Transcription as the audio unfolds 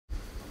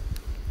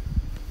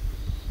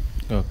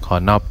ก็ขอ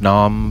นอบน้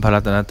อมพระรั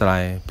ตนตรั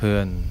ยเพื่อ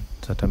น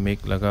สัทธมิก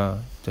แล้วก็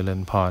เจริ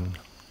ญพร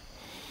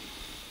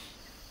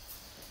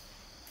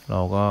เรา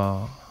ก็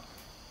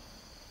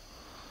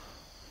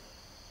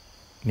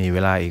มีเว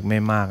ลาอีกไม่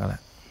มากแล้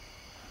ว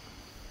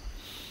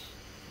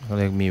ก็เ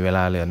ลยมีเวล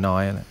าเหลือน้อ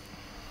ยแล้ว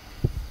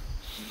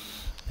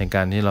ในก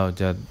ารที่เรา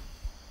จะ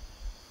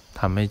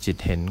ทำให้จิต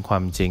เห็นควา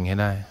มจริงให้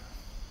ได้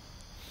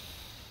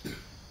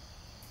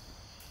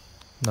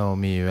เรา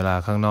มีเวลา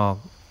ข้างนอก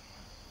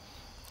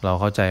เรา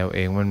เข้าใจเอาเอ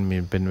งมันมี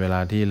เป็นเวลา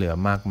ที่เหลือ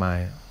มากมาย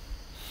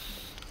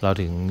เรา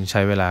ถึงใ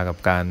ช้เวลากับ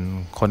การ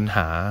ค้นห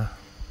า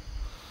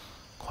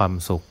ความ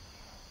สุข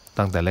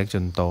ตั้งแต่เล็กจ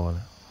นโต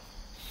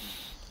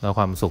แล้วค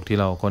วามสุขที่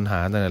เราค้นหา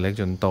ตั้งแต่เล็ก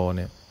จนโตเ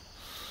นี่ย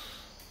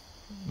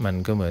มัน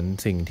ก็เหมือน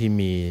สิ่งที่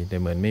มีแต่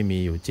เหมือนไม่มี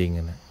อยู่จริง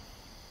นะ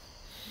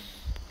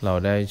เรา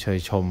ได้เชย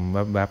ชม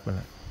แวบๆ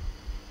นะ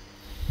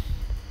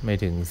ไม่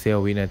ถึงเสี้ยว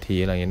วินาที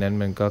หลังจากนั้น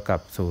มันก็กลั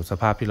บสู่ส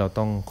ภาพที่เรา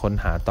ต้องค้น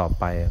หาต่อ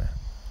ไปนะ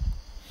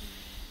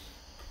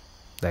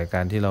แต่ก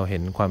ารที่เราเห็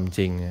นความจ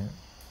ริง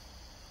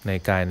ใน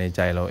กายในใ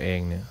จเราเอง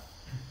เนี่ย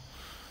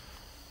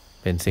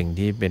เป็นสิ่ง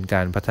ที่เป็นก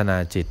ารพัฒนา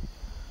จิต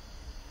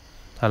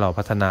ถ้าเรา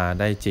พัฒนา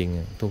ได้จริง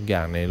ทุกอย่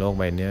างในโลก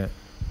ใบนี้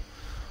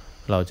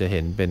เราจะเ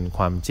ห็นเป็นค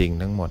วามจริง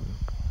ทั้งหมด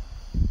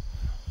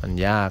มัน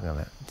ยาก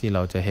นะที่เร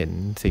าจะเห็น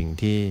สิ่ง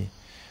ที่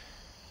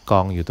ก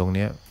องอยู่ตรง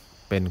นี้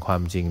เป็นควา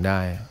มจริงได้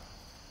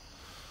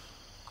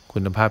คุ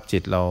ณภาพจิ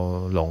ตเรา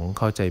หลงเ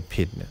ข้าใจ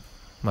ผิด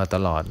มาต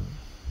ลอด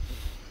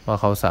ว่า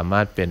เขาสาม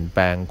ารถเปลี่ยนแป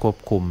ลงควบ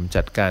คุม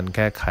จัดการแ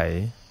ก้ไข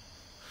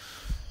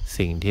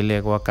สิ่งที่เรี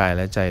ยกว่ากายแ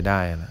ละใจได้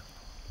นะ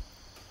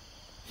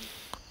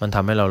มันท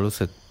ำให้เรารู้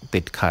สึก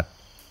ติดขัด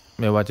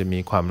ไม่ว่าจะมี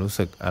ความรู้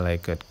สึกอะไร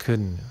เกิดขึ้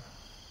น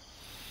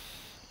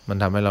มัน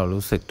ทำให้เรา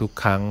รู้สึกทุก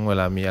ครั้งเว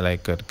ลามีอะไร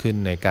เกิดขึ้น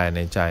ในกายใน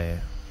ใจ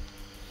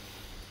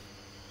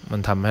มั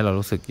นทำให้เรา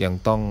รู้สึกยัง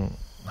ต้อง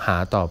หา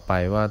ต่อไป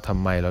ว่าท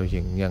ำไมเรา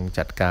ยัง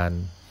จัดการ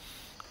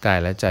กาย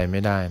และใจไ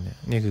ม่ได้เนี่ย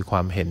นี่คือคว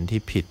ามเห็น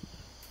ที่ผิด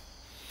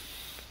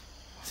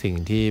สิ่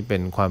งที่เป็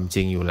นความจ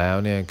ริงอยู่แล้ว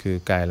เนี่ยคือ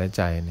กายและใ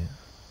จเนี่ย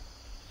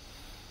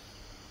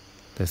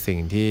แต่สิ่ง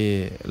ที่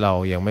เรา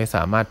ยังไม่ส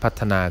ามารถพั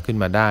ฒนาขึ้น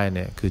มาได้เ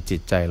นี่ยคือจิ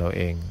ตใจเราเ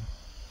อง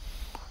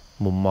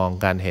มุมมอง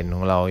การเห็นข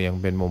องเรายัง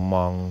เป็นมุมม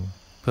อง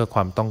เพื่อคว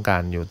ามต้องกา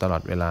รอยู่ตลอ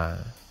ดเวลา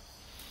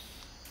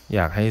อย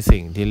ากให้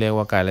สิ่งที่เรียก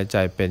ว่ากายและใจ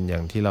เป็นอย่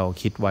างที่เรา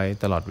คิดไว้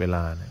ตลอดเวล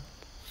าเนี่ย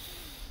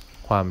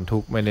ความทุ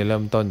กข์ไม่ได้เริ่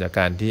มต้นจาก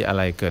การที่อะไ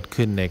รเกิด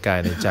ขึ้นในกาย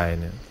ในใจ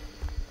เนี่ย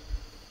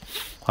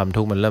ความ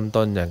ทุกข์มันเริ่ม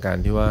ต้นจากการ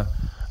ที่ว่า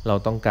เรา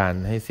ต้องการ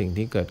ให้สิ่ง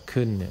ที่เกิด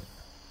ขึ้นเนี่ย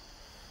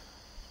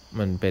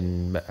มันเป็น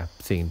แบบ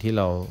สิ่งที่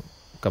เรา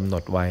กำหน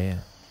ดไว้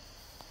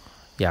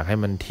อยากให้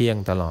มันเที่ยง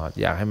ตลอด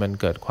อยากให้มัน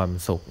เกิดความ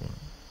สุข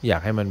อยา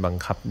กให้มันบัง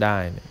คับได้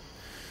เนี่ย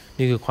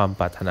นี่คือความ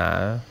ปรารถนา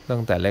ตั้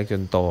งแต่เล็กจ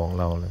นโตของ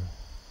เราเลย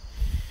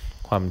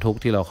ความทุกข์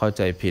ที่เราเข้าใ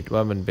จผิดว่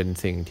ามันเป็น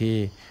สิ่งที่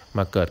ม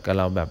าเกิดกับ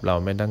เราแบบเรา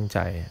ไม่ตั้งใจ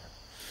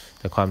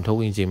แต่ความทุก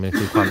ข์จริงๆมัน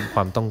คือค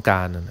วามต้องก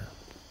ารนะ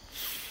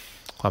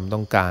ความต้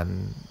องการ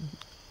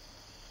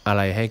อะไ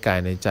รให้กาย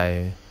ในใจ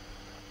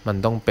มัน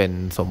ต้องเป็น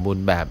สมบูร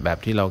ณ์แบบ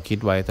ที่เราคิด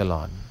ไว้ตล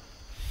อด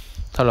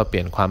ถ้าเราเป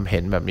ลี่ยนความเห็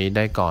นแบบนี้ไ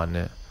ด้ก่อนเ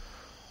นี่ย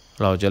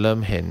เราจะเริ่ม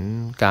เห็น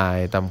กาย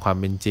ตามความ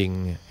เป็นจริง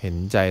เห็น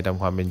ใจตาม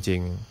ความเป็นจริ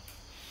ง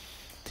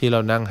ที่เรา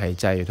นั่งหาย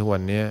ใจอยู่ทุกวั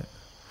นนี้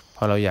พ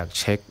อเราอยาก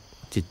เช็ค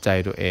จิตใจ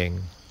ตัวเอง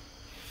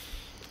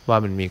ว่า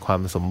มันมีควา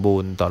มสมบู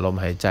รณ์ต่อลม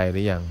หายใจห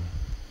รือยัง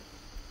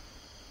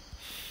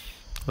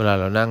เวลา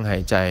เรานั่งหา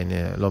ยใจเ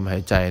นี่ยลมหา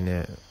ยใจเนี่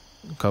ย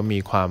เขามี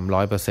ความ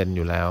 100% อ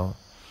ยู่แล้ว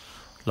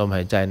ลมห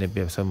ายใจเนี่ยเป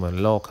รียบเสมือน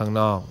โลกข้าง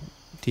นอก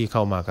ที่เข้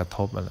ามากระท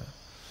บนั่นแหละ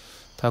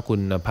ถ้าคุ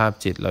ณภาพ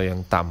จิตเรายัง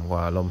ต่ำก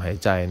ว่าลมหาย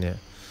ใจเนี่ย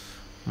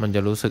มันจ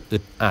ะรู้สึกอึ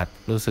ดอัด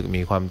รู้สึก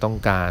มีความต้อง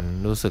การ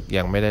รู้สึก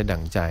ยังไม่ได้ดั่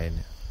งใจเ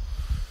นี่ย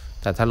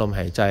แต่ถ้าลม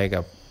หายใจ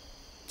กับ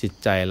จิต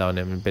ใจเราเ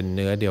นี่ยมันเป็นเ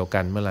นื้อเดียวกั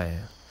นเมื่อไหร่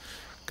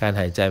การ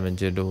หายใจมัน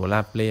จะดูร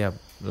าบเรียบ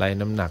ไร้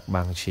น้ำหนักบ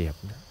างเฉียบ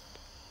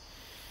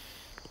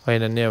เพราะฉ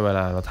ะนั้นเนี่ยเวล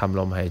าเราทำ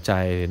ลมหายใจ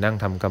หรือนั่ง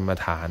ทำกรรม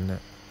ฐานเนี่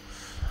ย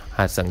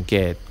หัดสังเก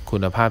ตคุ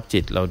ณภาพจิ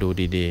ตเราดู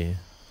ดี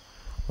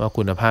ๆว่า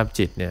คุณภาพ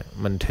จิตเนี่ย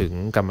มันถึง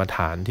กรรมฐ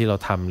านที่เรา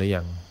ทำหรือ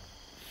ยัง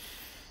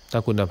ถ้า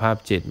คุณภาพ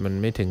จิตมัน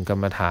ไม่ถึงกร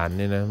รมฐานเ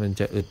นี่ยนะมัน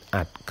จะอึด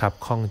อัดคับ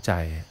ข้องใจ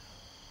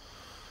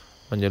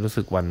มันจะรู้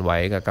สึกหวั่นไหว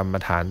กับกรรม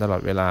ฐานตลอ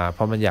ดเวลาเพ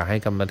ราะมันอยากให้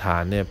กรรมฐา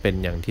นเนี่ยเป็น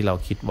อย่างที่เรา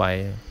คิดไว้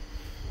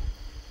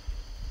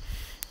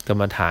กรร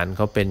มฐานเ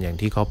ขาเป็นอย่าง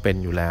ที่เขาเป็น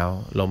อยู่แล้ว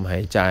ลมหา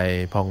ยใจ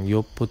พองยุ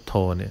บพุทโธ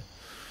เนี่ย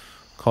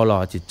เขารอ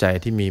จิตใจ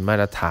ที่มีมา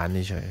ตรฐาน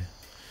เฉย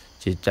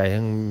จิตใจ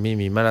ทั้งไม่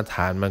มีมาตรฐ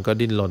านมันก็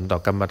ดิ้นรนต่อ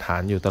กรรมฐา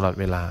นอยู่ตลอด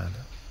เวลา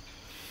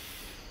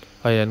เ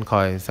พราะฉะนั้นค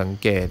อยสัง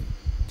เกต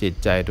จิต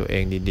ใจตัวเอ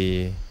งดี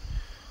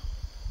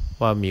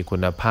ๆว่ามีคุ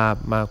ณภาพ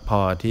มากพ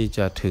อที่จ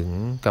ะถึง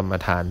กรรม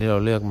ฐานที่เรา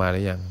เลือกมาหรื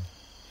อยัง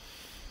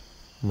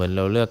เหมือนเ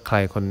ราเลือกใคร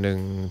คนหนึ่ง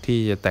ที่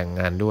จะแต่ง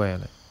งานด้วย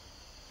นะ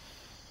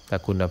แต่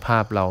คุณภา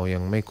พเรายั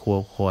งไม่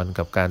ควร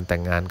กับการแต่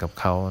งงานกับ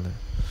เขานะ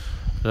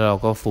แล้วเรา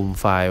ก็ฟุ่ม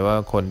ไฟว่า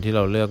คนที่เร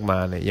าเลือกมา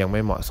เนี่ยยังไ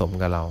ม่เหมาะสม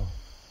กับเรา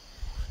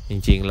จ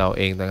ริงๆเราเ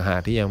องต่างหาก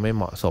ที่ยังไม่เ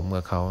หมาะสม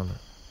กับเขาน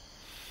ะ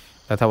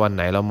แล้วถ้าวันไ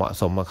หนเราเหมาะ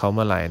สมกับเขาเ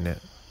มื่อไหร่เนี่ย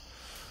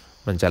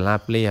มันจะรา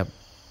บเรียบ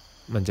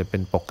มันจะเป็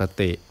นปก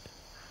ติ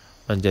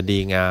มันจะดี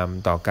งาม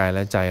ต่อกายแล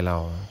ะใจเรา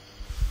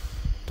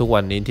ทุกวั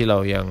นนี้ที่เรา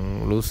ยัง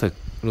รู้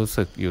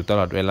สึกอยู่ต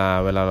ลอดเวลา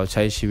เราใ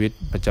ช้ชีวิต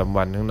ประจำ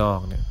วันข้างนอก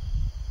เนี่ย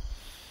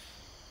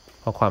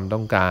เพราะความต้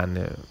องการเ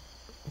นี่ย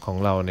ของ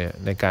เราเนี่ย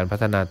ในการพั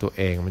ฒนาตัวเ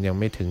องมันยัง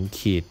ไม่ถึง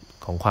ขีด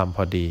ของความพ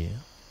อดี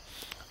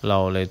เรา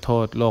เลยโท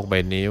ษโลกใบ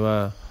นี้ว่า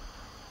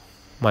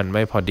มันไ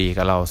ม่พอดี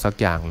กับเราสัก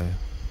อย่างเลย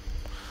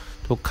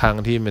ทุกครั้ง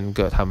ที่มัน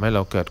ทำให้เร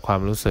าเกิดความ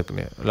รู้สึกเ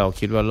นี่ยเรา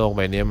คิดว่าโลกใ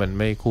บนี้มัน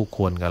ไม่คู่ค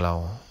วรกับเรา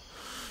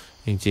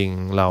จริง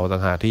ๆเราต่า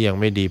งหากที่ยัง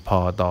ไม่ดีพอ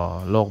ต่อ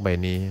โลกใบ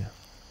นี้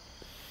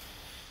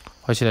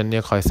เพราะฉะนั้นเนี่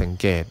ยคอยสัง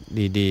เกต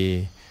ดี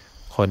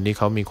ๆคนที่เ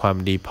ขามีความ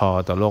ดีพอ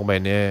ต่อโลกใบ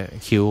นี้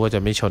คิ้วก็จะ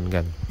ไม่ชน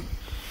กัน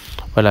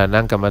เวลา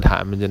นั่งกรรมฐา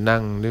นมันจะนั่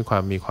งด้วยควา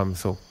มมีความ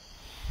สุข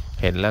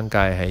เห็นร่างก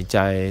ายหายใจ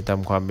ตาม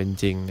ความเป็น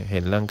จริงเห็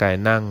นร่างกาย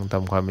นั่งตา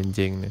มความเป็น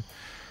จริงเนี่ย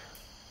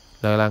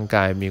แล้วร่างก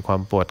ายมีควา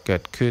มปวดเกิ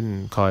ดขึ้น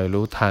คอย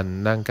รู้ทัน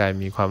ร่างกาย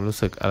มีความรู้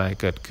สึกอะไร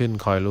เกิดขึ้น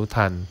คอยรู้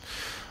ทัน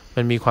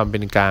มันมีความเป็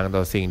นกลางต่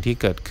อสิ่งที่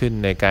เกิดขึ้น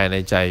ในกายใน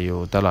ใจอยู่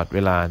ตลอดเว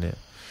ลาเนี่ย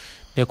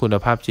คุณ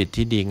ภาพจิต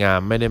ที่ดีงาม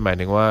ไม่ได้หมาย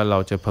ถึงว่าเรา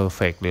จะเพอร์เ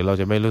ฟกต์หรือเรา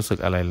จะไม่รู้สึก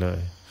อะไรเลย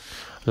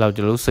เราจ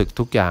ะรู้สึก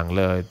ทุกอย่าง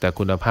เลยแต่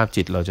คุณภาพ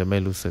จิตเราจะไม่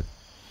รู้สึก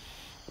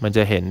มันจ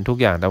ะเห็นทุก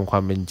อย่างตามควา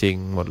มเป็นจริง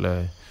หมดเล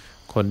ย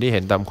คนที่เห็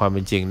นตามความเ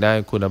ป็นจริงได้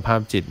คุณภาพ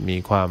จิตมี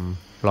ความ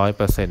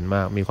 100% ม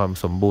ากมีความ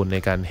สมบูรณ์ใน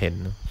การเห็น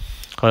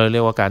เขาเรี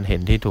ยกว่าการเห็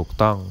นที่ถูก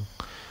ต้อง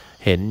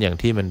เห็นอย่าง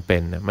ที่มันเ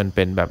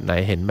ป็นแบบไหน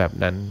เห็นแบบ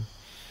นั้น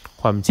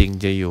ความจริง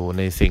จะอยู่ใ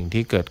นสิ่ง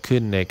ที่เกิดขึ้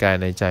นในกาย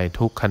ในใจ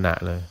ทุกขณะ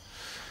เลย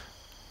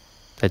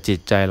แต่จิต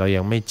ใจเรา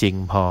ยังไม่จริง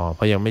พอเพ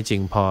ราะยังไม่จริ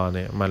งพอเ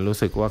นี่ยมันรู้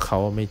สึกว่าเขา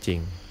ไม่จริง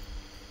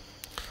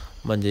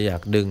มันจะอยา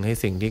กดึงให้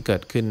สิ่งที่เกิ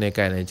ดขึ้นในก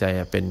ายในใจ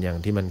เป็นอย่าง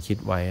ที่มันคิด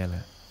ไว้แหล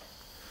ะ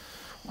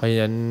เพราะฉะ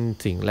นั้น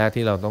สิ่งแรก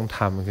ที่เราต้องท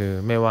ำคือ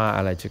ไม่ว่าอ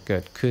ะไรจะเกิ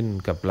ดขึ้น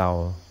กับเรา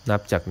นั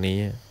บจากนี้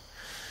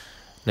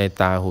ใน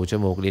ตาหูจ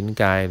มูกลิ้น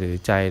กายหรือ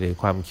ใจหรือ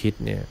ความคิด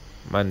เนี่ย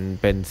มัน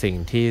เป็นสิ่ง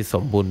ที่ส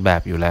มบูรณ์แบ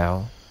บอยู่แล้ว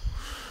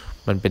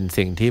มันเป็น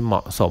สิ่งที่เหม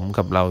าะสม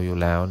กับเราอยู่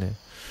แล้วเนี่ย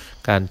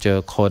การเจอ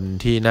คน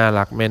ที่น่า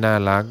รักไม่น่า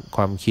รักค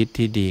วามคิด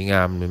ที่ดีง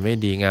ามหรือไม่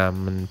ดีงาม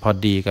มันพอ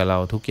ดีกับเรา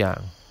ทุกอย่าง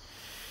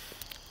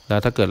แล้ว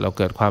ถ้าเกิดเรา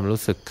เกิดความรู้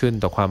สึกขึ้น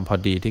ต่อความพอ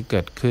ดีที่เ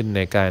กิดขึ้นใน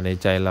กายใน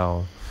ใจเรา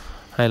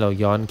ให้เรา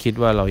ย้อนคิด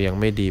ว่าเรายัง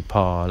ไม่ดีพ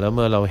อแล้วเ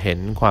มื่อเราเห็น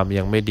ความ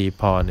ยังไม่ดี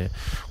พอเนี่ย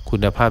คุ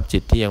ณภาพจิ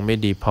ตที่ยังไม่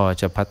ดีพอ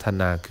จะพัฒ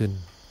นาขึ้น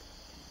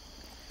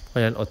เพราะ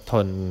ฉะนั้นอดท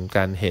นก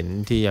ารเห็น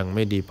ที่ยังไ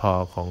ม่ดีพอ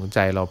ของใจ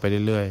เราไป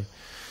เรื่อย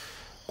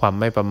ๆความ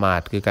ไม่ประมา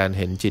ทคือการเ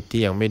ห็นจิต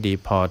ที่ยังไม่ดี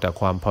พอแต่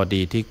ความพอ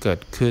ดีที่เกิด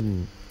ขึ้น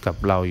กับ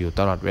เราอยู่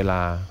ตลอดเวล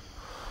า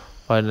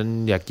เพราะฉะนั้น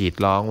อย่ากรีด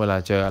ร้องเวลา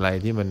เจออะไร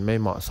ที่มันไม่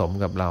เหมาะสม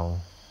กับเรา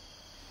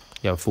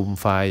อย่าฟูม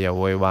ฟายอย่าโ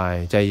วยวาย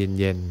ใจ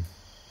เย็น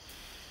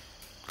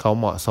ๆเขา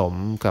เหมาะสม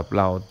กับเ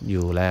ราอ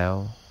ยู่แล้ว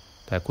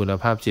แต่คุณ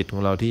ภาพจิตขอ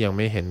งเราที่ยังไ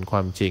ม่เห็นคว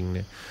ามจริงเ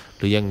นี่ยห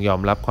รือยังยอ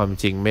มรับความ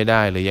จริงไม่ไ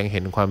ด้หรือยังเ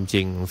ห็นความจ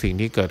ริงของสิ่ง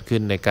ที่เกิดขึ้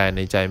นในกายใ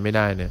นใจไม่ไ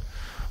ด้เนี่ย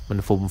มัน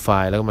ฟูมฟา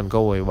ยแล้วมันก็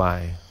โวยวา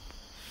ย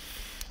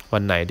วั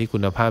นไหนที่คุ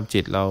ณภาพ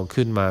จิตเรา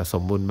ขึ้นมาส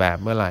มบูรณ์แบบ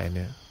เมื่อไหร่เ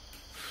นี่ย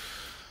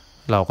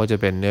เราก็จะ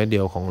เป็นเนื้อเดี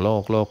ยวของโล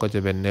กก็จะ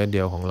เป็นเนื้อเดี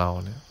ยวของเรา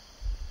เนี่ย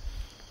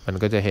มัน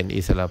ก็จะเห็น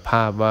อิสรภ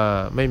าพว่า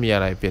ไม่มีอ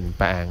ะไรเปลี่ยนแ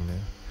ปลงน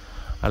ะ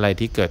อะไร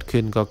ที่เกิด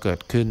ขึ้นก็เกิด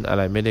ขึ้นอะไ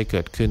รไม่ได้เ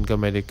กิดขึ้นก็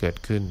ไม่ได้เกิด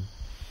ขึ้น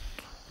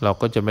เรา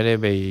ก็จะไม่ได้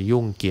ไป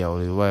ยุ่งเกี่ยว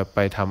หรือว่าไป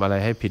ทำอะไร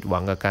ให้ผิดหวั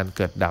งกับการเ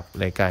กิดดับ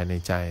ในกายใน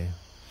ใจ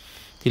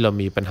ที่เรา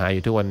มีปัญหาอ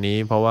ยู่ทุกวันนี้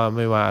เพราะว่าไ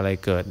ม่ว่าอะไร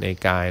เกิดใน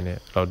กายเนี่ย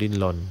เราดิ้น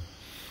รน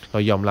เรา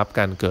ยอมรับ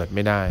การเกิดไ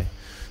ม่ได้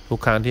ทุก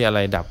ครั้งที่อะไร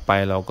ดับไป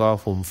เราก็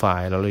ฟูมฟา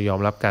ยเราเลยยอม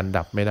รับการ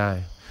ดับไม่ได้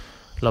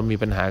เรามี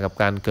ปัญหากับ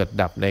การเกิด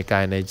ดับในกา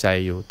ยในใจ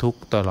อยู่ทุก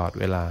ตลอด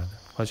เวลา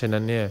เพราะฉะนั้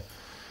นเนี่ย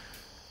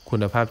คุ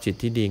ณภาพจิต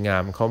ที่ดีงา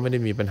มเขาไม่ได้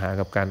มีปัญหา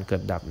กับการเกิ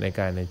ดดับใน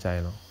กายในใจ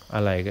หรอกอ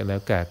ะไรก็แล้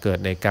วแต่เกิด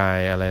ในกาย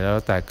อะไรแล้ว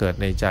แต่เกิด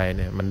ในใจเ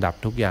นี่ยมันดับ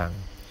ทุกอย่าง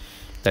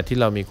แต่ที่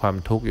เรามีความ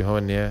ทุกข์อยู่เพราะ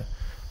วันนี้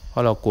เพรา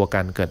ะเรากลัวก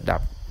ารเกิดดั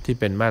บที่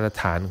เป็นมาตร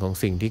ฐานของ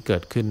สิ่งที่เกิ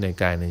ดขึ้นใน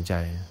กายในใจ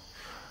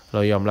เร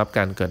ายอมรับก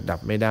ารเกิดดับ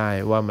ไม่ได้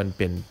ว่ามันเป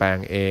ลี่ยนแปลง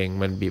เอง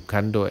มันบีบ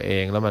คั้นตัวเอ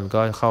งแล้วมันก็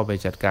เข้าไป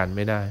จัดการไ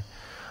ม่ได้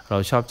เรา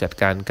ชอบจัด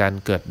การการ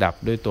เกิดดับ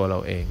ด้วยตัวเรา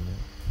เอง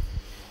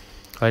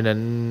เพราะฉะนั้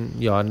น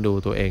ย้อนดู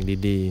ตัวเอง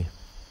ดี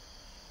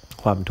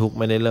ๆความทุกข์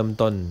ไม่ได้เริ่ม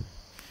ต้น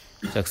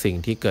จากสิ่ง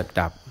ที่เกิด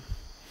ดับ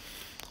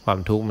ความ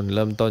ทุกข์มันเ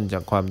ริ่มต้นจา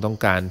กความต้อง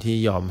การที่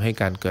ยอมให้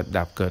การเกิด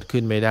ดับเกิดขึ้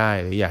นไม่ได้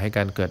หรืออยากให้ก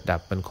ารเกิดดั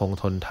บมันคง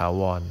ทนถา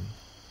วร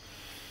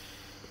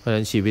เพราะฉะ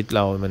นั้นชีวิตเร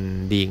ามัน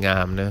ดีงา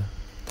มนะ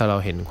ถ้าเรา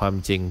เห็นความ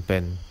จริงเป็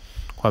น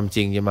ความจ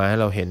ริงจะมาให้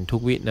เราเห็นทุ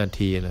กวินา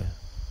ทีเลย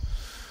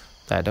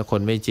แต่ถ้าค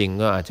นไม่จริง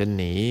ก็อาจจะ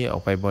หนีออ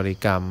กไปบริ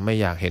กรรมไม่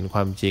อยากเห็นคว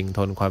ามจริงท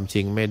นความจ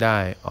ริงไม่ได้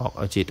เ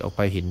อาจิตออกไ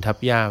ปหินทับ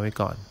หญ้าไว้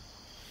ก่อน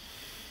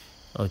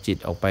เอาจิต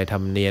ออกไปท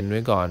ำเนียนไ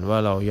ว้ก่อนว่า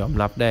เรายอม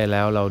รับได้แ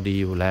ล้วเราดี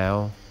อยู่แล้ว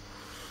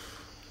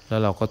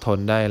เราก็ทน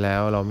ได้แล้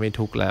วเราไม่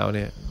ทุกข์แล้วเ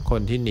นี่ยค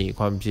นที่หนี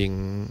ความจริง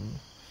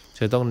จ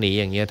ะต้องหนี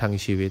อย่างเงี้ยทั้ง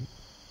ชีวิต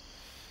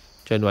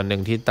จนวันหนึ่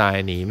งที่ตาย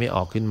หนีไม่อ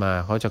อกขึ้นมา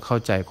เขาจะเข้า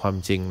ใจความ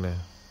จริงนะ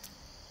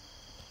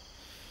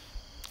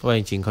ว่าจ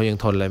ริงๆเขายัง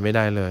ทนอะไรไม่ไ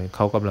ด้เลยเข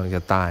ากำลังจ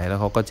ะตายแล้ว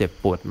เขาก็เจ็บ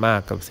ปวดมาก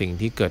กับสิ่ง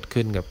ที่เกิด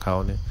ขึ้นกับเขา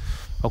เนี่ย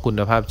เพราะคุ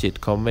ณภาพจิต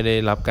เขาไม่ได้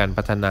รับการ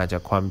พัฒนาจา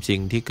กความจริง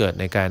ที่เกิด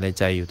ในกายใน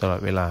ใจอยู่ตลอ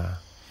ดเวลา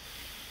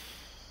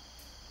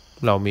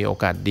เรามีโอ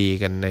กาสดี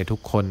กันในทุก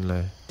คนเล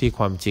ยที่ค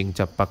วามจริง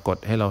จะปรากฏ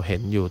ให้เราเห็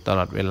นอยู่ตล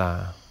อดเวลา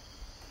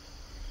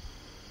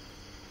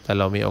แต่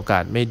เรามีโอกา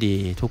สไม่ดี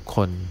ทุกค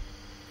น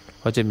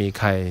เพราะจะมี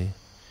ใคร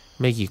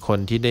ไม่กี่คน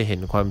ที่ได้เห็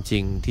นความจริ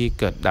งที่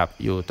เกิดดับ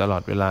อยู่ตลอ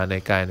ดเวลาใน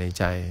กายใน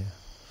ใจ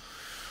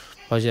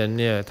เพราะฉะนั้น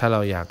เนี่ยถ้าเร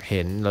าอยากเ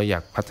ห็นเราอยา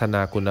กพัฒน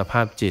าคุณภ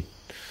าพจิต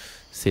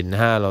ศีล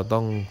ห้าเราต้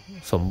อง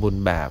สมบูร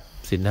ณ์แบบ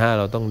ศีลห้า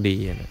เราต้องดี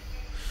นะ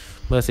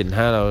เมื่อศีล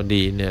ห้าเรา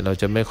ดีเนี่ยเรา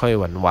จะไม่ค่อย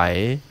หวั่นไหว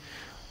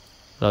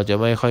เราจะ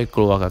ไม่ค่อยก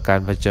ลัวกับกา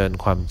รเผชิญ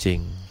ความจริง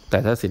แต่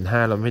ถ้าศีลห้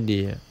าเราไม่ดี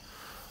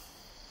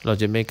เรา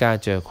จะไม่กล้า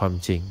เจอความ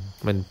จริง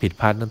มันผิด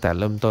พลาดตั้งแต่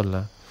เริ่มต้นแ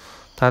ล้ว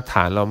ถ้าฐ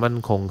านเรามั่น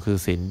คงคือ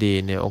ศีลดี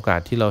เนี่ยโอกาส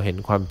ที่เราเห็น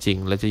ความจริง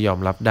และจะยอม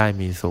รับได้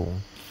มีสูง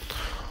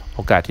โอ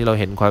กาสที่เรา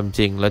เห็นความจ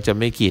ริงแล้วจะ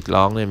ไม่กรีด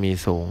ร้องเนี่ยมี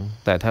สูง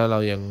แต่ถ้าเรา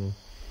ยัง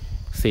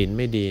ศีลไ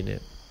ม่ดีเนี่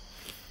ย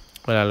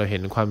เวลาเราเห็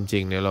นความจริ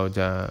งเนี่ยเราจ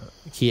ะ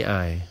ขี้อ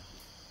าย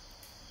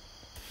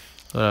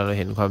เวลาเรา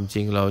เห็นความจ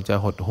ริงเราจะ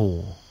หดหู่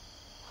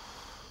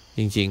จ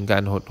ริงๆกา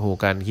รหดหู่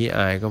การขี้อ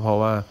ายก็เพราะ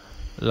ว่า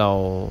เรา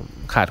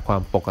ขาดควา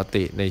มปก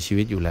ติในชี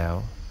วิตอยู่แล้ว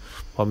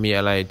พอมี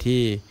อะไร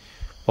ที่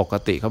ปก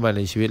ติเข้ามาใ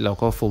นชีวิตเรา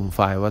ก็ฟูมไฟ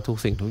ล์ว่าทุก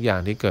สิ่งทุกอย่าง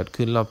ที่เกิด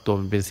ขึ้นรอบตัว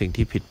มันเป็นสิ่ง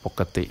ที่ผิดป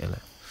กติอะไร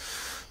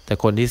แต่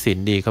คนที่ศีล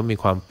ดีเขามี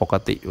ความปก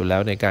ติอยู่แล้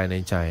วในกายใน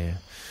ใจ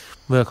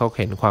เมื่อเขา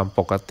เห็นความป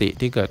กติ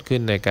ที่เกิดขึ้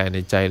นในกายใน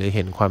ใจหรือเ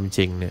ห็นความจ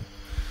ริงเนี่ย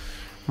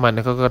มัน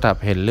ก็กระดับ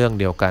เห็นเรื่อง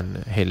เดียวกัน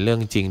เห็นเรื่อ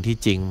งจริงที่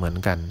จริงเหมือน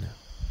กัน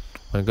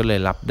มันก็เลย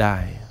รับได้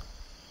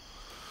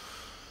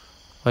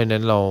เพราะฉะนั้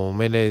นเราไ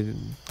ม่ได้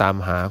ตาม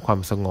หาความ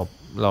สงบ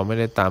เราไม่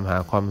ได้ตามหา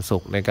ความสุ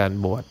ขในการ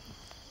บวช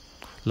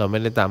เราไม่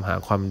ได้ตามหา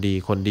ความดี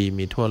คนดี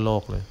มีทั่วโล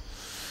กเลย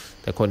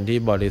แต่คนที่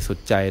บริสุท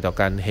ธิ์ใจต่อ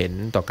การเห็น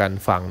ต่อการ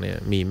ฟังเนี่ย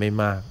มีไม่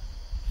มาก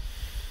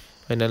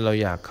เพราะนั้นเรา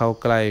อยากเข้า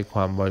ใกล้คว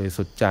ามบริ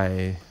สุทธิ์ใจ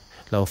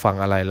เราฟัง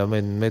อะไรแล้วมั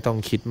นไม่ต้อง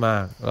คิดมา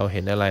กเราเ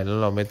ห็นอะไรแล้ว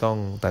เราไม่ต้อง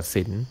ตัด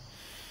สิน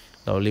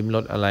เราลิ้มร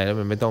สอะไรแล้ว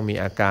มันไม่ต้องมี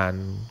อาการ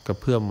กระ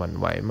เพื่อมหวั่น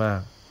ไหวมา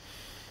ก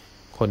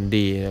คน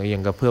ดียั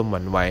งกระเพื่อมห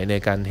วั่นไหวใน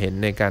การเห็น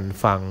ในการ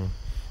ฟัง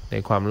ใน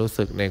ความรู้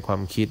สึกในควา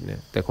มคิดเนี่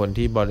ยแต่คน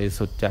ที่บริ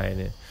สุทธิ์ใจ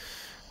เนี่ย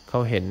เขา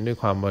เห็นด้วย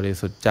ความบริ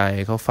สุทธิ์ใจ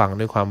เขาฟัง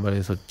ด้วยความบ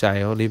ริสุทธิ์ใจ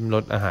เขาลิ้มร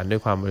สอาหารด้ว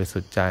ยความบริสุ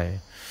ทธิ์ใจ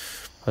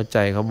เพราะใจ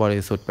เขาบ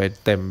ริสุทธิ์ไป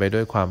เต็มไปด้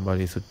วยความบ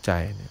ริสุทธิ์ใจ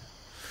เนี่ย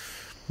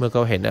เมื่อเข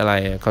าเห็นอะไร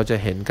เขาจะ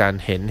เห็นการ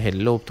เห็น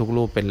รูปทุก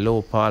รูปเป็นรู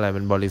ปเพราะอะไร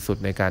มันบริสุท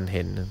ธิ์ในการเ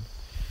ห็น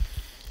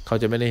เขา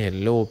จะไม่ได้เห็น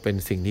รูปเป็น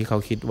สิ่งที่เขา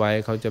คิดไว้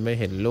เขาจะไม่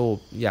เห็นรูป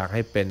อยากใ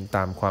ห้เป็นต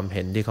ามความเ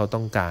ห็นที่เขา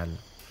ต้องการ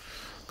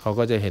เขา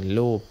ก็จะเห็น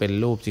รูปเป็น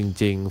รูปจ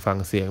ริงๆฟัง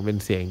เสียงเป็น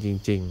เสียงจ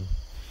ริง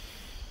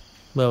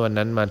ๆเมื่อวัน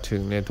นั้นมาถึ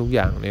งเนี่ยทุกอ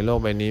ย่างในโลก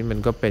ใบนี้มัน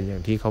ก็เป็นอย่า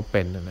งที่เขาเ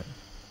ป็นนั่นแหละ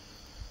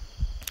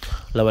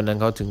แล้ววันนั้น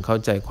เขาถึงเข้า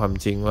ใจความ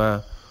จริงว่า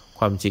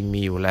ความจริง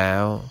มีอยู่แล้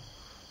ว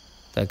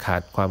แต่ขา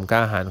ดความกล้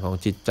าหาญของ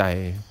จิตใจ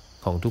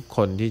ของทุกค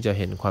นที่จะ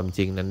เห็นความจ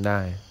ริงนั้นไ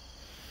ด้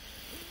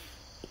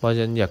เพราะฉ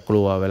ะนั้นอย่าก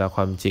ลัวเวลาค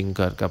วามจริง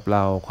เกิดกับเร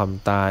าความ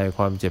ตายค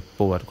วามเจ็บ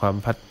ปวดความ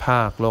พัดภ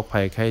าคโรค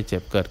ภัยไข้เจ็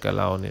บเกิดกับ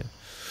เราเนี่ย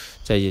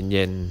ใจเ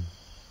ย็น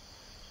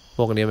ๆพ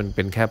วกนี้มันเ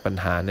ป็นแค่ปัญ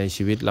หาใน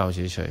ชีวิตเราเฉ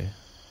ย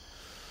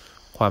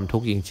ๆความทุ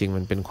กข์จริงๆ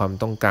มันเป็นความ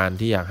ต้องการ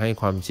ที่อยากให้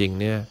ความจริง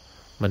เนี่ย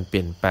มันเป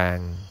ลี่ยนแปลง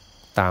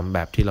ตามแบ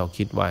บที่เรา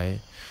คิดไว้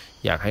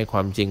อยากให้คว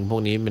ามจริงพว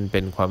กนี้มันเป็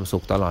นความสุ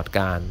ขตลอดก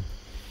าล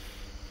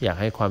อยาก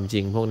ให้ความจริ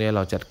งพวกนี้เร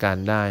าจัดการ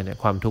ได้เนี่ย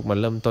ความทุกข์มัน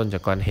เริ่มต้นจา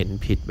กการเห็น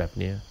ผิดแบบ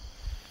นี้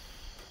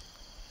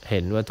เห็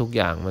นว่าทุกอ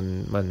ย่าง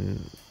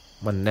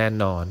มันแน่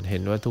นอนเห็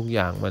นว่าทุกอ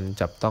ย่างมัน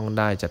จับต้องไ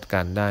ด้จัดก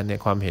ารได้เนี่ย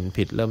ความเห็น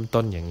ผิดเริ่ม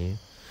ต้นอย่างนี้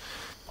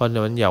เพราะฉะ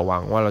นั้นอย่าหวั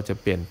งว่าเราจะ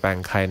เปลี่ยนแปลง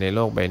ใครในโล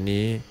กใบ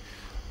นี้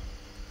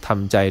ท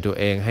ำใจตัว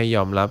เองให้ย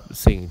อมรับ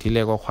สิ่งที่เ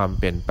รียกว่าความ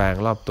เปลี่ยนแปลง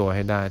รอบตัวใ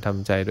ห้ได้ท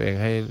ำใจตัวเอง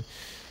ให้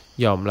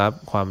ยอมรับ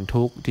ความ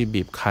ทุกข์ที่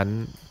บีบคั้น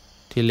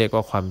ที่เรียก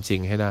ว่าความจริ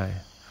งให้ได้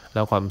แ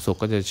ล้วความสุข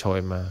ก็จะโชย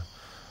มา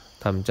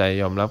ทำใจ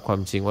ยอมรับควา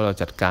มจริงว่าเรา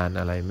จัดการ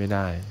อะไรไม่ไ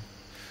ด้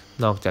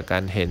นอกจากกา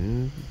รเห็น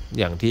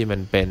อย่างที่มั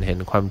นเป็นเห็น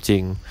ความจริ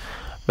ง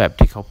แบบ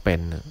ที่เขาเป็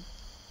น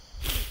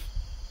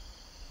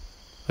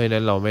เพราะฉะ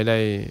นั้นเราไม่ได้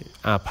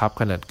อาภัพ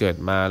ขนาดเกิด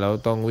มาแล้ว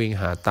ต้องวิ่ง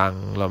หาตัง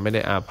ค์เราไม่ไ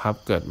ด้อาภัพ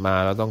เกิดมา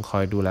แล้วต้องคอ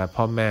ยดูแล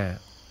พ่อแม่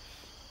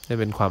นี่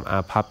เป็นความอา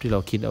ภัพที่เรา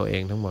คิดเอาเอ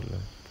งทั้งหมดเล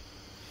ย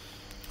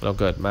เรา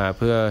เกิดมาเ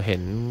พื่อเห็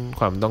น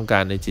ความต้องกา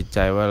รในจิตใจ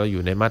ว่าเราอ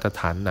ยู่ในมาตร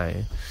ฐานไหน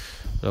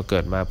เราเกิ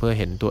ดมาเพื่อ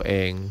เห็นตัวเอ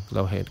งเร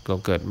า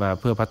เกิดมา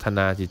เพื่อพัฒน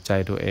าจิตใจ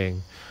ตัวเอง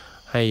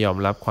ให้ยอม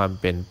รับความ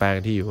เปลี่ยนแปลง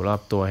ที่อยู่รอ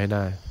บตัวให้ไ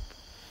ด้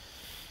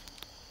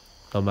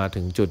เรามา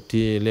ถึงจุด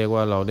ที่เรียก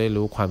ว่าเราได้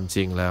รู้ความจ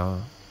ริงแล้ว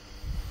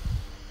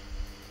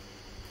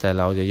แต่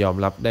เราจะยอม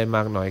รับได้ม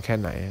ากน้อยแค่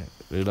ไหน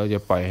หรือเราจะ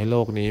ปล่อยให้โล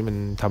กนี้มัน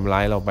ทำร้า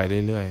ยเราไป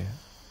เรื่อยๆ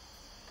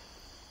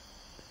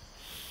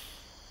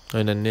เพรา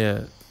ะนั้นเนี่ย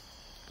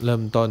เริ่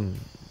ม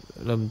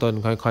ต้น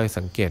ค่อยๆ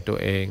สังเกตตัว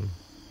เอง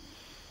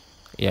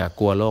อย่า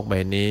กลัวโลกใบ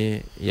นี้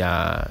อย่า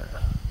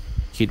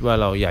คิดว่า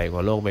เราใหญ่กว่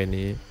าโลกใบ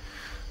นี้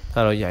ถ้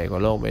าเราใหญ่กว่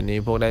าโลกใบนี้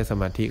พวกได้ส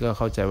มาธิก็เ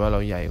ข้าใจว่าเรา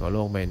ใหญ่กว่าโล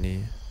กใบนี้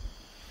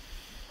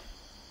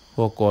พ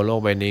วกกลัวโลก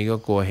ใบนี้ก็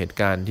กลัวเหตุ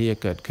การณ์ที่จะ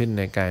เกิดขึ้นใ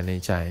นกายใน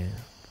ใจ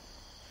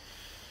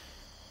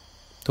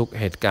ทุก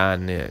เหตุการ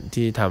ณ์เนี่ย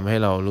ที่ทำให้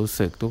เรารู้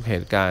สึกทุกเห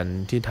ตุการณ์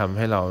ที่ทำใ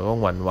ห้เราต้อง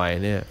หวั่นไหว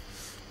เนี่ย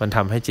มันท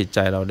ำให้จิตใจ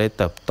เราได้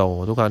เติบโต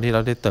ทุกครั้งที่เร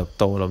าได้เติบ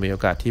โตเรามีโอ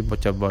กาสที่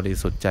จะบริ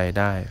สุทธิ์ใจ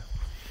ได้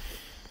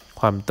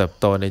ความเติบ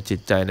โตในจิต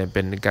ใจเนี่ยเ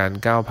ป็นการ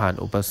ก้าวผ่าน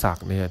อุปสร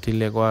รคเนี่ยที่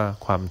เรียกว่า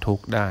ความทุก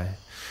ข์ได้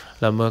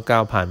แล้วเมื่อก้า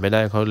วผ่านไปไ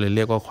ด้เขาเลยเ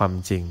รียกว่าความ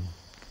จริง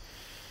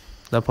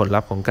และผลลั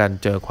พธ์ของการ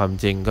เจอความ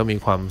จริงก็มี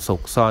ความสุ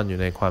ขซ่อนอยู่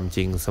ในความจ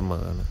ริงเสม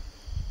อ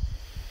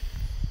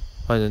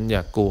เพราะฉะนั้นอย่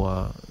ากลัว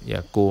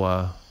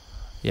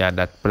อย่า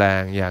ดัดแปล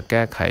งอย่าแ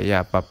ก้ไขอย่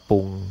าปรับปรุ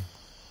ง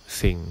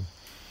สิ่ง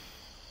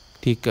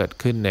ที่เกิด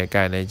ขึ้นในก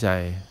ายในใจ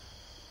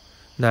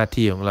หน้า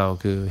ที่ของเรา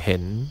คือเห็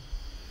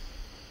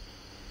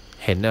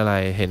นอะไร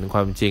เห็นคว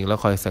ามจริงแล้ว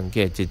คอยสังเก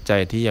ตจิตใจ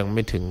ที่ยังไ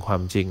ม่ถึงควา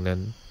มจริงนั้น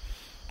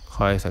ค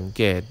อยสังเ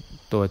กต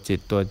ตัวจิต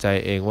ตัวใจ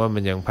เองว่ามั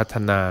นยังพัฒ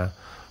นา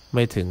ไ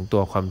ม่ถึงตั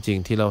วความจริง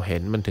ที่เราเห็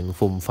นมันถึง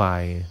ฟูมไฟ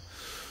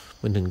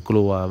มันถึงก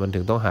ลัวมันถึ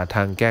งต้องหาท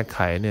างแก้ไข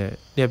เ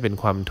นี่ยเป็น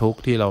ความทุกข์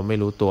ที่เราไม่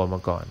รู้ตัวมา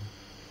ก่อน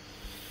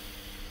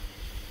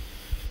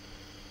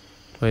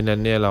เพราะนั้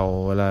นเนี่ย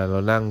เวลาเรา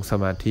นั่งส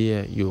มาธิ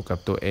อยู่กับ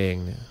ตัวเอง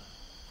เนี่ย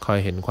คอย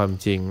เห็นความ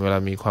จริงเวลา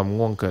มีความ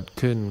ง่วงเกิด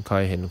ขึ้นคอ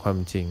ยเห็นความ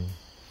จริง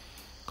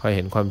คอยเ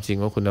ห็นความจริง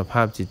ว่าคุณภ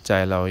าพจิตใจ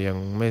เรายัง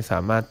ไม่สา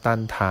มารถต้า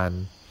นทาน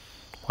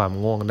ความ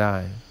ง่วงได้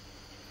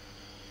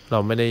เรา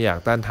ไม่ได้อยาก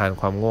ต้านทาน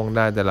ความง่วงไ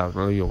ด้แต่เรา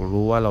อยาก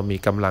รู้ว่าเรามี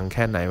กำลังแ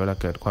ค่ไหนเวลา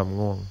เกิดความ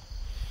ง่วง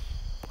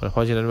เพร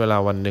าะฉะนั้นเวลา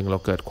วันหนึ่งเรา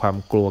เกิดความ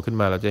กลัวขึ้น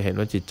มาเราจะเห็น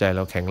ว่าจิตใจเ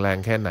ราแข็งแรง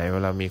แค่ไหนเว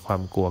ลามีควา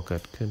มกลัวเกิ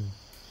ดขึ้น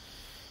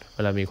เว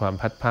ลามีความ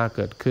พัดผ้าเ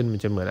กิดขึ้นมัน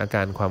จะเหมือนอาก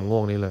ารความง่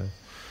วงนี่เลย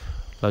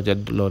เราจะ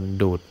หล่น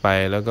ดูดไป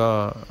แล้วก็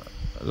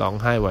ร้อง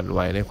ไห้หวั่นไหว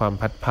ในความ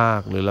พัดภาค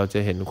หรือเราจะ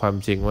เห็นความ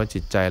จริงว่าจิ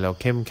ตใจเรา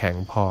เข้มแข็ง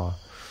พอ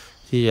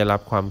ที่จะรั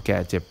บความแก่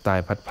เจ็บตาย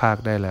พัดภาค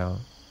ได้แล้ว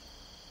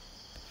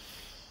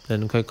นั้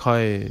นค่อ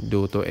ยๆ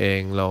ดูตัวเอง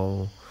เรา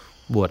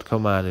บวชเข้า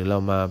มาหรือเรา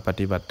มาป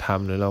ฏิบัติธรร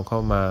มหรือเราเข้า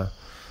มา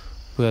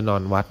เพื่อนอ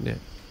นวัดเนี่ย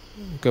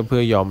ก็เพื่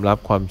อยอมรับ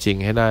ความจริง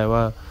ให้ได้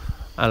ว่า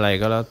อะไร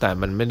ก็แล้วแต่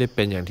มันไม่ได้เ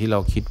ป็นอย่างที่เรา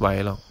คิดไว้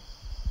หรอก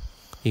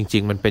จริ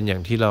งๆมันเป็นอย่า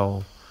งที่เรา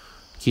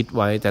คิดไ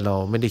ว้แต่เรา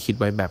ไม่ได้คิด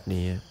ไว้แบบ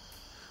นี้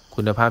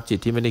คุณภาพจิต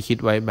ที่ไม่ได้คิด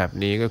ไว้แบบ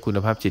นี้ก็คุณ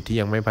ภาพจิตที่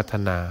ยังไม่พัฒ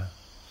นา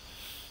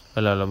เว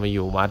ลาเรามาอ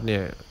ยู่วัดเนี่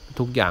ย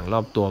ทุกอย่างร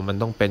อบตัวมัน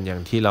ต้องเป็นอย่า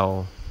งที่เรา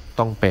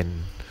ต้องเป็น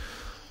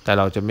แต่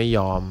เราจะไม่ย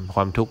อมค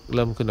วามทุกข์เ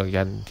ริ่มขึ้นจาก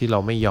ยันที่เรา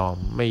ไม่ยอม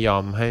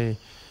ให้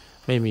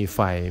ไม่มีไฟ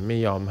ไม่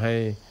ยอมให้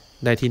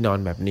ได้ที่นอน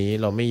แบบนี้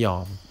เราไม่ยอ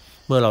ม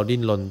เมื่อเราดิ้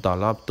นรนต่อ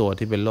รอบตัว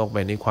ที่เป็นโลกใบ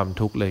นี้ความ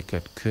ทุกข์เลยเกิ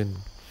ดขึ้น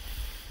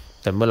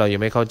แต่เมื่อเรายั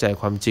งไม่เข้าใจ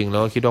ความจริงเรา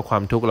ก็คิดว่าควา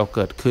มทุกข์เราเ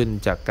กิดขึ้น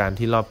จากการ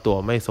ที่รอบตัว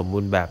ไม่สมบู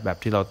รณ์แบบ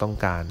ที่เราต้อง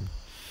การ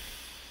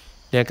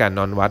เนี่ยการน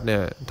อนวัดเนี่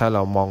ยถ้าเร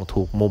ามอง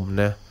ถูกมุม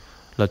นะ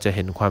เราจะเ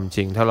ห็นความจ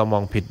ริงถ้าเราม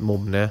องผิดมุ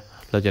มนะ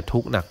เราจะทุ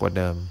กข์หนักกว่า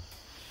เดิม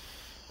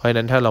เพราะฉะ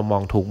นั้นถ้าเรามอ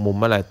งถูกมุม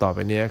เมื่อไหร่ต่อไป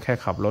นี้แค่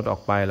ขับรถออ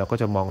กไปเราก็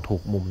จะมองถู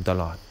กมุมต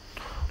ลอด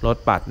รถ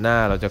ปาดหน้า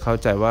เราจะเข้า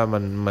ใจว่า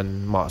มัน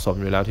เหมาะสม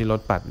อยู่แล้วที่ร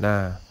ถปาดหน้า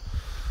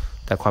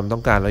แต่ความต้อ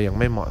งการเรายัง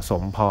ไม่เหมาะส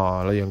มพอ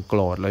เรายังโก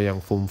รธเรายัง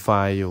ฟูมไฟ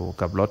อยู่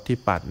กับรถที่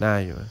ปาดหน้า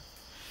อยู่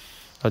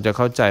เราจะเ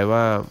ข้าใจว่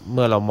าเ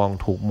มื่อเรามอง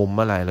ถูกมุมเ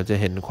มื่อไหร่เราจะ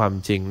เห็นความ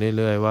จริง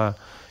เรื่อยๆว่า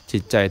จิ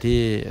ตใจที่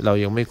เรา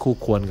ยังไม่คู่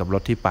ควรกับร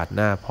ถที่ปาดห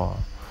น้าพอ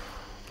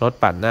รถ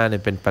ปาดหน้าเนี่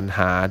ยเป็นปัญห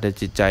าแต่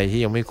จิตใจ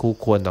ที่ยังไม่คู่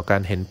ควรต่อกา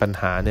รเห็นปัญ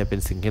หาเนี่ยเป็น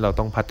สิ่งที่เรา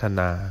ต้องพัฒ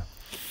นา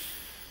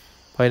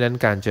เพราะฉะนั้น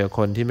การเจอค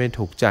นที่ไม่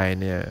ถูกใจ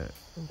เนี่ย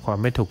ความ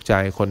ไม่ถูกใจ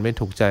คนไม่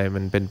ถูกใจ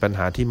มันเป็นปัญห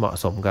าที่เหมาะ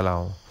สมกับเรา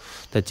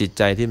แต่จิตใ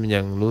จที่มัน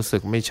ยังรู้สึ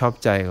กไม่ชอบ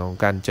ใจของ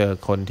การเจอ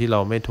คนที่เรา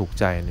ไม่ถูก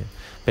ใจเนี่ย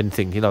เป็น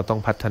สิ่งที่เราต้อ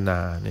งพัฒนา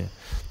เนี่ย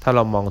ถ้าเร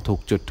ามองถูก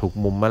จุดถูก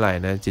มุมเมื่อไหร่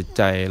นะจิตใ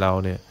จเรา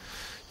เนี่ย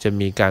จะ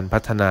มีการพั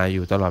ฒนาอ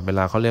ยู่ตลอดเวล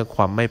าเขาเรียกค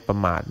วามไม่ประ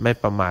ม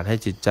าทให้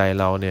จิตใจ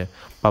เราเนี่ย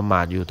ประม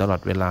าทอยู่ตลอ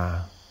ดเวลา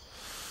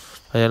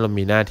เพราะฉะนั้นเรา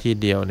มีหน้าที่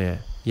เดียวเนี่ย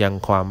ยัง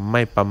ความไ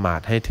ม่ประมา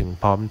ทให้ถึง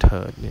พร้อมเ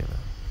ถิดเนี่ย